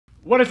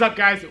What is up,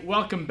 guys?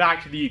 Welcome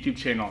back to the YouTube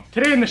channel.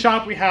 Today in the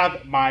shop we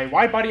have my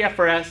wide body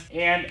FRS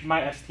and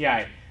my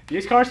STI.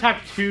 These cars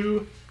have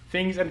two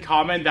things in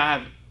common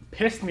that have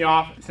pissed me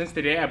off since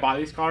the day I bought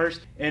these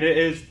cars, and it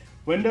is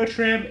window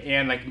trim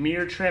and like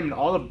mirror trim and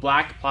all the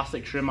black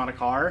plastic trim on a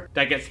car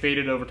that gets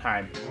faded over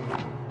time.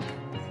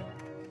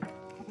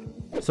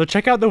 So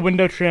check out the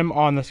window trim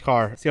on this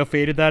car. See how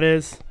faded that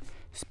is?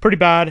 It's pretty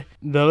bad.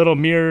 The little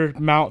mirror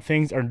mount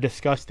things are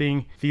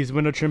disgusting. These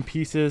window trim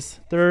pieces,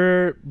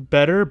 they're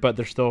better, but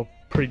they're still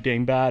pretty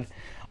dang bad.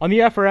 On the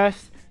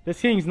FRS, this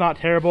thing's not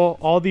terrible.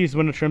 All these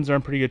window trims are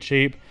in pretty good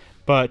shape,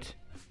 but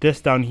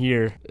this down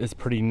here is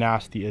pretty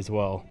nasty as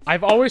well.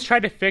 I've always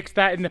tried to fix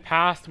that in the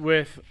past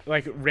with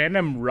like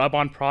random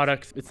rub-on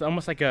products. It's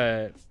almost like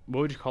a,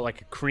 what would you call it,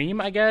 like a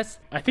cream, I guess?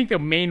 I think the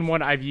main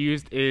one I've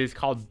used is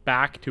called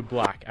Back to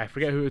Black. I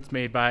forget who it's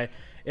made by.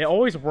 It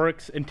always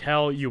works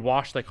until you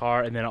wash the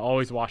car, and then it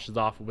always washes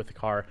off with the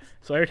car.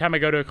 So every time I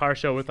go to a car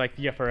show with like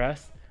the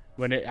FRS,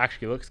 when it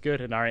actually looks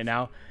good, and not right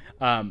now,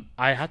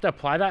 I have to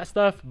apply that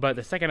stuff, but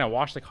the second I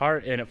wash the car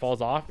and it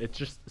falls off, it's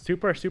just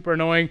super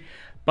annoying.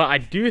 But I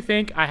do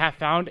think I have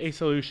found a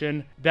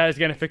solution that is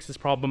going to fix this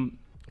problem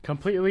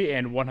completely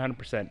and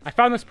 100%. I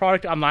found this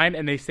product online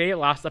and they say it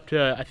lasts up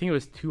to, I think it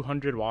was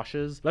 200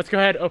 washes. Let's go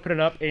ahead, open it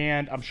up,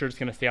 and I'm sure it's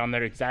going to stay on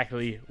there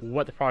exactly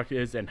what the product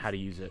is and how to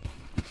use it.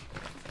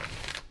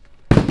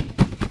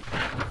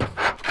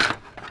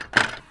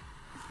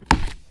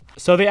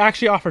 So they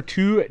actually offer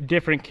two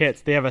different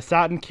kits. They have a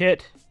satin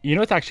kit. You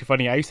know, it's actually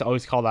funny. I used to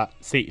always call that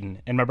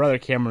Satan, and my brother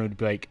Cameron would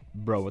be like,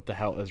 bro, what the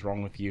hell is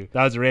wrong with you?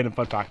 That was a random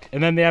fun fact.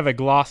 And then they have a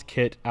gloss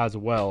kit as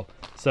well.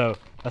 So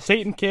a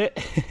Satan kit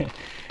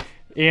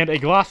and a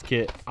gloss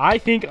kit. I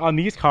think on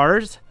these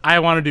cars, I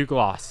want to do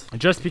gloss.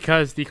 Just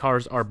because the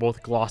cars are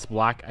both gloss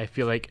black, I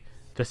feel like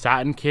the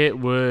satin kit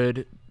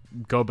would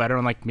go better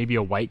on like maybe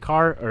a white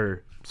car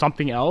or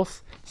something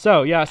else.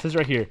 So yeah, it says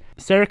right here,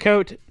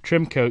 Cerakote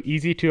trim coat,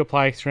 easy to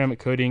apply ceramic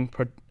coating.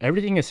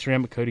 Everything is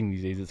ceramic coating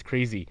these days. It's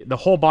crazy. The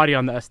whole body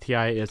on the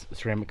STI is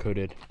ceramic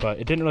coated, but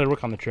it didn't really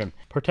work on the trim.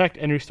 Protect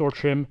and restore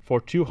trim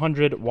for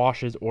 200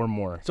 washes or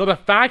more. So the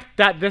fact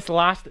that this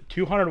lasts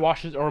 200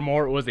 washes or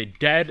more was a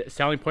dead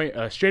selling point,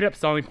 a straight up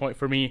selling point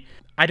for me.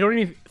 I don't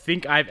even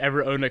think I've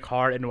ever owned a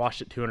car and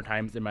washed it 200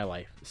 times in my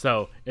life.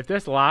 So if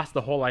this lasts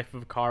the whole life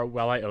of a car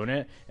while I own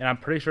it, and I'm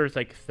pretty sure it's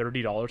like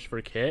 $30 for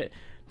a kit,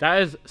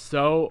 that is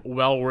so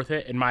well worth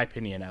it, in my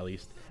opinion, at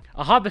least.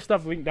 I'll have this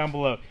stuff linked down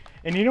below.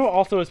 And you know what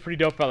also is pretty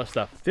dope about this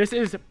stuff? This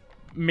is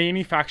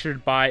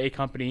manufactured by a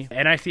company,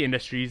 NIC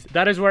Industries.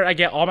 That is where I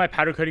get all my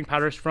powder coating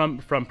powders from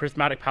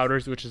Prismatic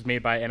Powders, which is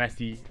made by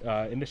NIC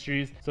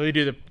Industries. So they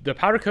do the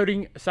powder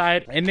coating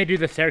side, and they do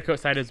the Cerakote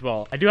side as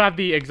well. I do have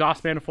the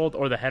exhaust manifold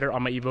or the header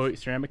on my Evo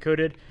ceramic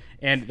coated,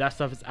 and that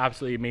stuff is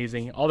absolutely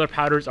amazing. All their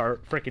powders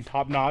are freaking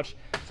top notch.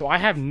 So I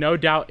have no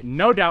doubt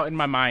in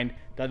my mind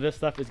that this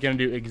stuff is going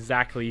to do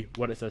exactly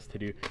what it says to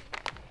do.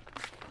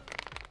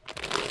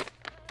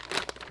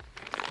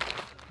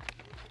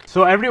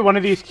 So every one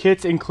of these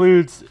kits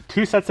includes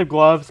 2 sets of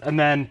gloves and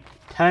then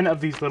 10 of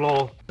these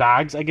little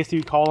bags, I guess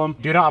you'd call them.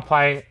 Do not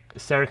apply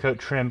Cerakote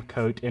trim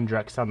coat in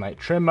direct sunlight.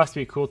 Trim must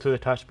be cool to the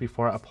touch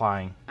before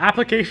applying.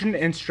 Application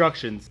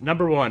instructions.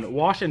 Number 1,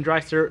 wash and dry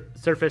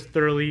surface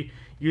thoroughly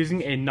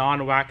using a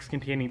non-wax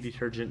containing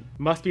detergent.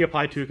 Must be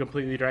applied to a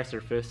completely dry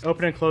surface.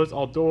 Open and close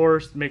all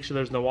doors. Make sure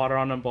there's no water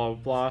on them, blah,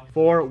 blah, blah.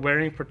 4,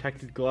 wearing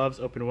protected gloves.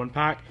 Open 1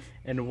 pack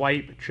and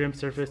wipe trim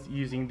surface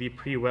using the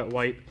pre-wet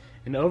wipe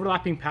and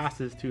overlapping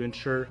passes to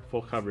ensure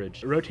full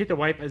coverage. Rotate the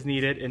wipe as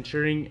needed,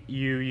 ensuring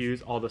you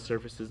use all the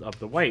surfaces of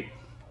the wipe.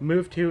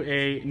 Move to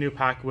a new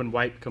pack when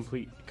wipe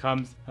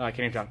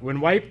when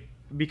wipe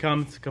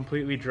becomes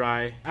completely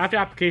dry. After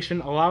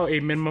application, allow a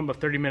minimum of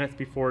 30 minutes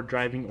before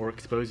driving or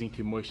exposing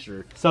to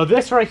moisture. So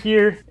this right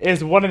here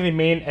is one of the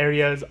main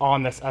areas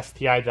on this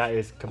STI that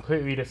is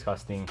completely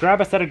disgusting. Grab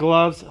a set of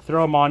gloves,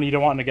 throw them on. You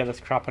don't want to get this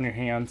crap on your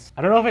hands.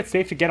 I don't know if it's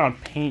safe to get on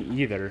paint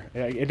either.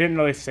 It didn't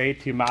really say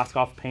to mask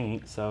off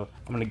paint, so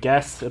I'm gonna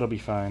guess it'll be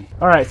fine.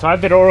 All right, so I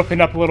have the door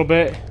opened up a little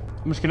bit.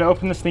 I'm just gonna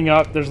open this thing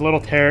up. There's a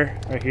little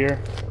tear right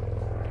here.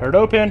 Tear it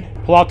open,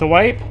 pull out the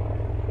wipe,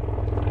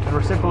 and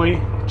we're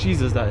simply,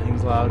 Jesus, that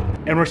thing's loud.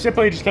 And we're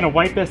simply just gonna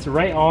wipe this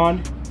right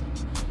on.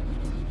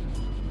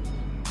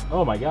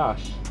 Oh my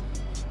gosh.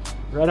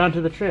 Right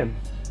onto the trim.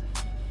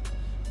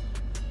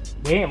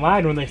 They ain't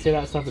lying when they say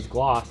that stuff is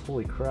gloss.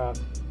 Holy crap.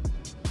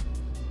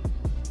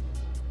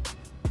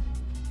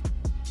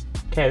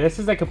 Okay, this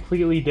is a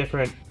completely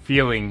different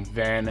feeling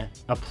than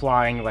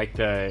applying like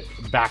the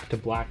Back to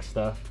Black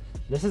stuff.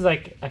 This is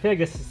like, I feel like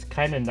this is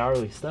kind of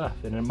gnarly stuff,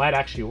 and it might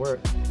actually work.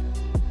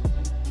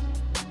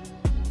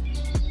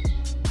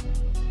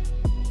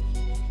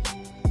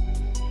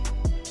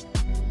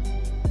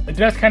 It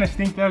does kind of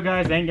stink though,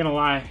 guys, I ain't gonna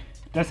lie.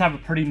 It does have a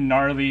pretty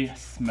gnarly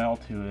smell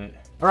to it.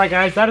 All right,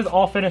 guys, that is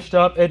all finished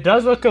up. It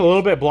does look a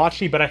little bit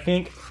blotchy, but I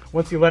think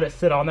once you let it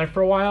sit on there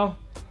for a while,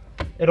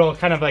 it'll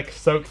kind of like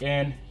soak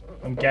in,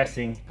 I'm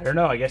guessing. I don't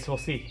know, I guess we'll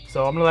see.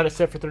 So I'm gonna let it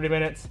sit for 30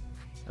 minutes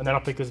and then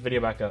I'll pick this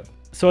video back up.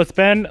 So it's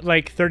been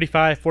like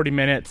 35, 40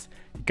 minutes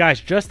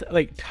Guys, just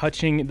like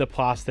touching the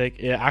plastic,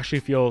 it actually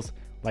feels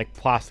like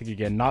plastic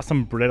again, not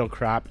some brittle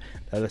crap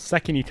that the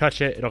second you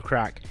touch it, it'll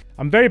crack.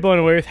 I'm very blown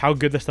away with how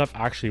good this stuff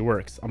actually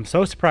works. I'm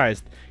so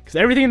surprised because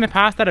everything in the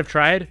past that I've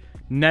tried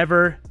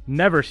never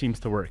seems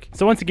to work.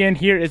 So once again,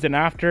 here is an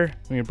after.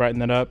 Let me brighten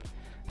that up.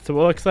 So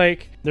it looks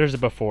like there's a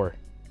before.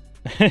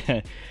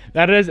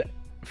 That is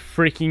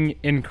freaking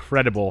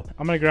incredible.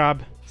 I'm gonna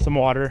grab some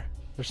water.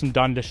 There's some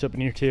Dawn dish soap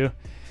in here too.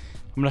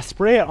 I'm gonna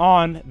spray it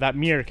on that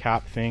mirror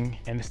cap thing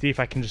and see if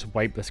I can just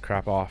wipe this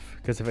crap off.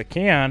 Because if it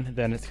can,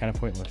 then it's kind of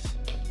pointless.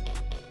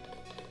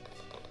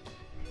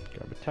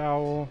 Grab a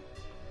towel.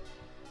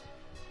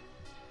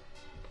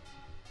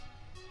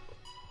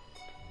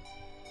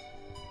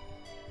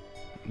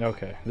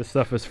 Okay, this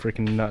stuff is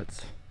freaking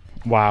nuts.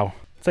 Wow.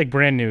 It's like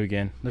brand new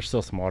again. There's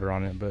still some water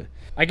on it, but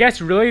I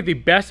guess really the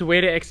best way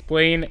to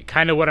explain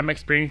kind of what I'm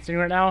experiencing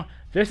right now,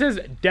 this is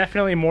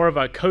definitely more of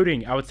a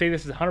coating. I would say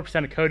this is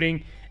 100% a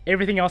coating.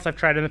 Everything else I've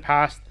tried in the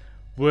past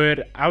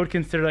I would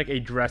consider like a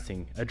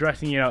dressing. A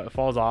dressing, you know, it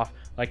falls off.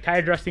 Like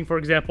tire dressing, for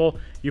example,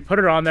 you put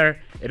it on there,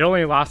 it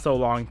only lasts so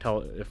long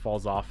till it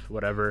falls off,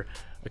 whatever.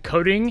 The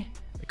coating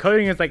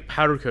is like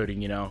powder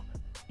coating, you know.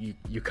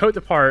 You coat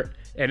the part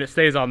and it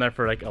stays on there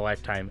for like a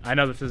lifetime. I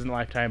know this isn't a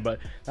lifetime, but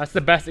that's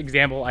the best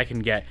example I can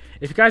get.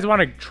 If you guys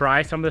want to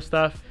try some of this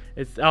stuff,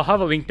 I'll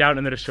have a link down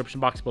in the description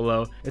box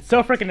below. It's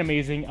so freaking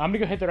amazing. I'm gonna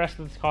go hit the rest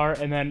of this car,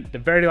 and then the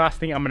very last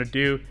thing I'm gonna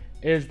do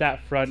is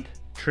that front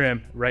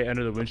trim right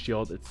under the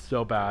windshield. It's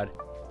so bad.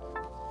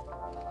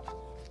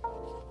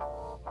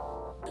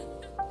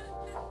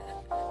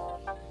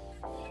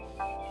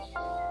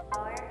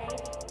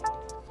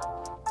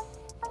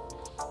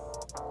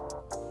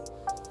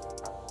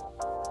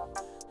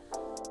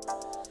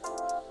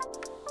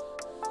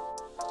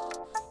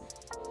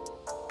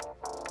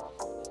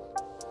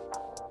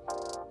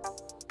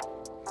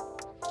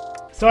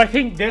 So I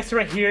think this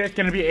right here is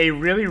going to be a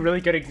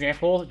really good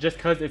example, just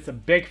because it's a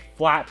big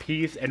flat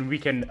piece and we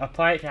can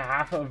apply it to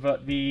half of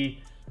the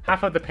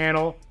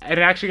panel and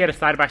actually get a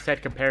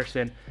side-by-side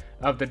comparison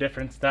of the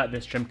difference that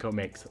this trim coat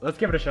makes. Let's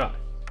give it a shot.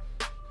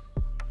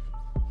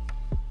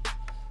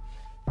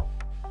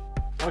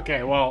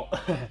 Okay, well,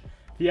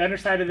 the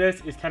underside of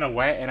this is kind of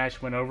wet and I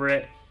just went over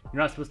it. You're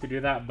not supposed to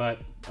do that, but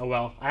oh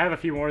well. I have a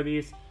few more of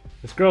these.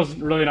 This grill's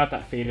really not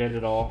that faded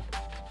at all.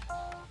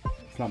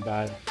 It's not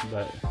bad,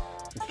 but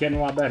it's getting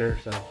a lot better,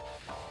 so.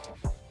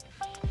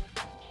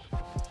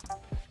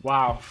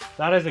 Wow,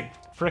 that is a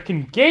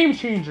freaking game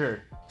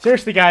changer.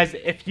 Seriously guys,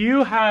 if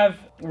you have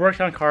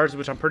worked on cars,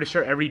 which I'm pretty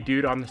sure every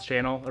dude on this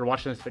channel or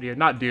watching this video,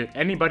 not dude,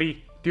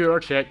 anybody, dude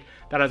or chick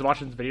that is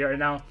watching this video right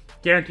now,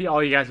 guarantee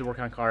all you guys that work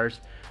on cars,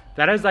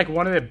 that is like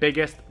one of the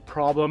biggest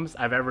problems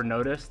I've ever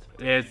noticed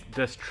is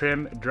this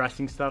trim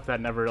dressing stuff that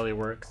never really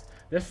works.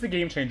 This is a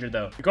game changer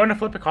though. You're going to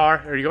flip a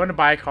car or you're going to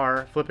buy a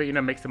car, flip it, you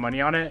know, make some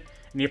money on it,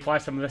 and you apply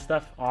some of this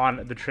stuff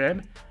on the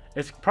trim,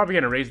 it's probably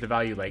gonna raise the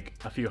value like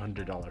a few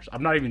 $100s.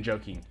 I'm not even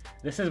joking.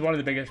 This is one of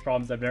the biggest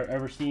problems I've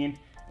ever seen,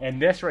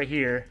 and this right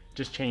here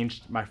just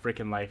changed my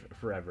freaking life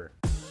forever.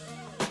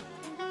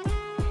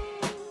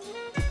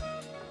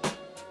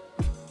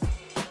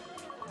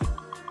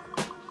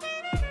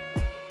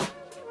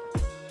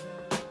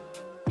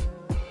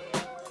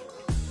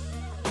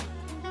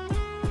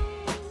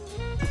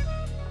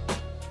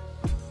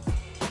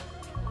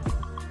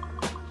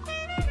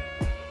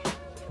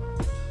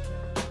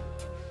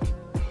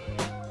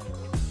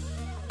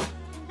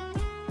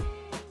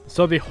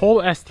 So the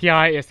whole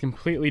STI is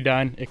completely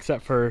done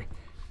except for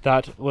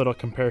that little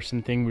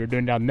comparison thing we were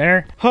doing down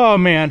there. Oh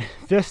man,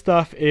 this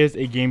stuff is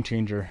a game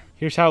changer.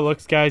 Here's how it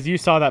looks, guys. You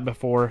saw that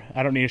before.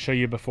 I don't need to show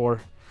you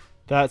before.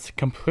 That's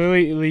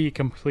completely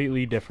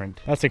different.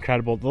 That's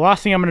incredible. The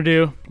last thing I'm gonna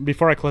do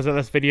before I close out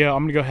this video,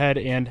 I'm gonna go ahead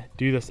and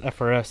do this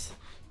FRS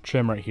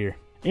trim right here.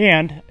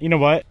 And you know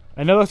what?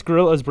 I know this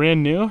grill is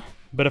brand new,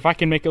 but if I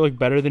can make it look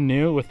better than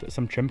new with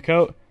some trim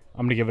coat,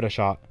 I'm gonna give it a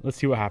shot. Let's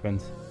see what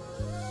happens.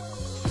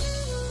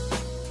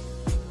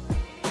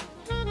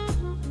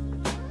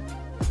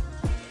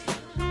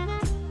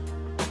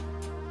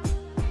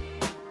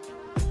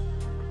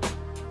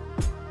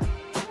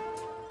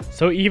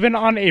 So even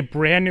on a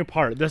brand new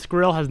part, this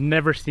grill has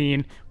never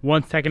seen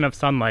 1 second of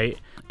sunlight.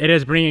 It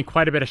is bringing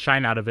quite a bit of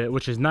shine out of it,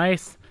 which is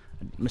nice.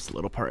 I missed a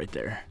little part right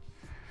there.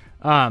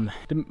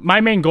 My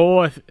main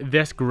goal with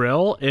this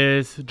grill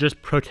is just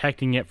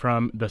protecting it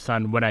from the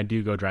sun when I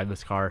do go drive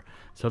this car.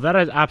 So that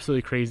is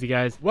absolutely crazy,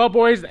 guys. Well,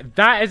 boys,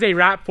 that is a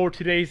wrap for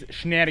today's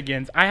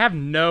shenanigans. I have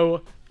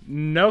no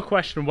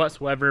question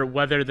whatsoever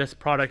whether this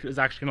product is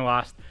actually gonna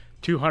last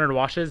 200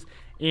 washes.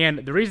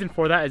 And the reason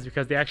for that is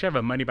because they actually have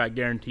a money back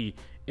guarantee.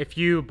 If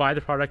you buy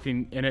the product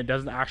and it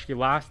doesn't actually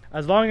last,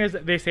 as long as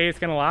they say it's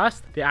gonna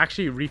last, they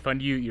actually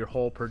refund you your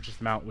whole purchase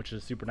amount, which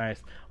is super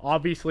nice.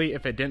 Obviously,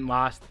 if it didn't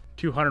last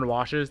 200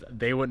 washes,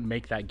 they wouldn't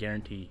make that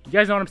guarantee. You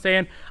guys know what I'm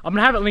saying? I'm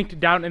gonna have it linked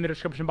down in the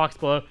description box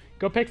below.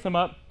 Go pick some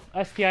up.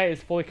 STI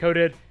is fully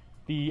coated.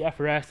 The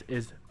FRS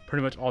is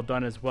pretty much all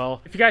done as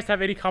well. If you guys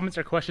have any comments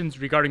or questions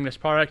regarding this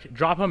product,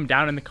 drop them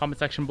down in the comment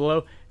section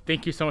below.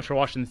 thank you so much for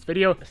watching this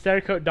video.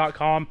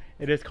 Cerakote.com.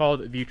 It is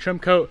called the trim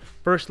coat.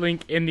 First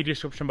link in the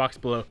description box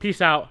below.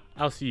 Peace out.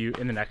 I'll see you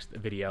in the next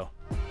video.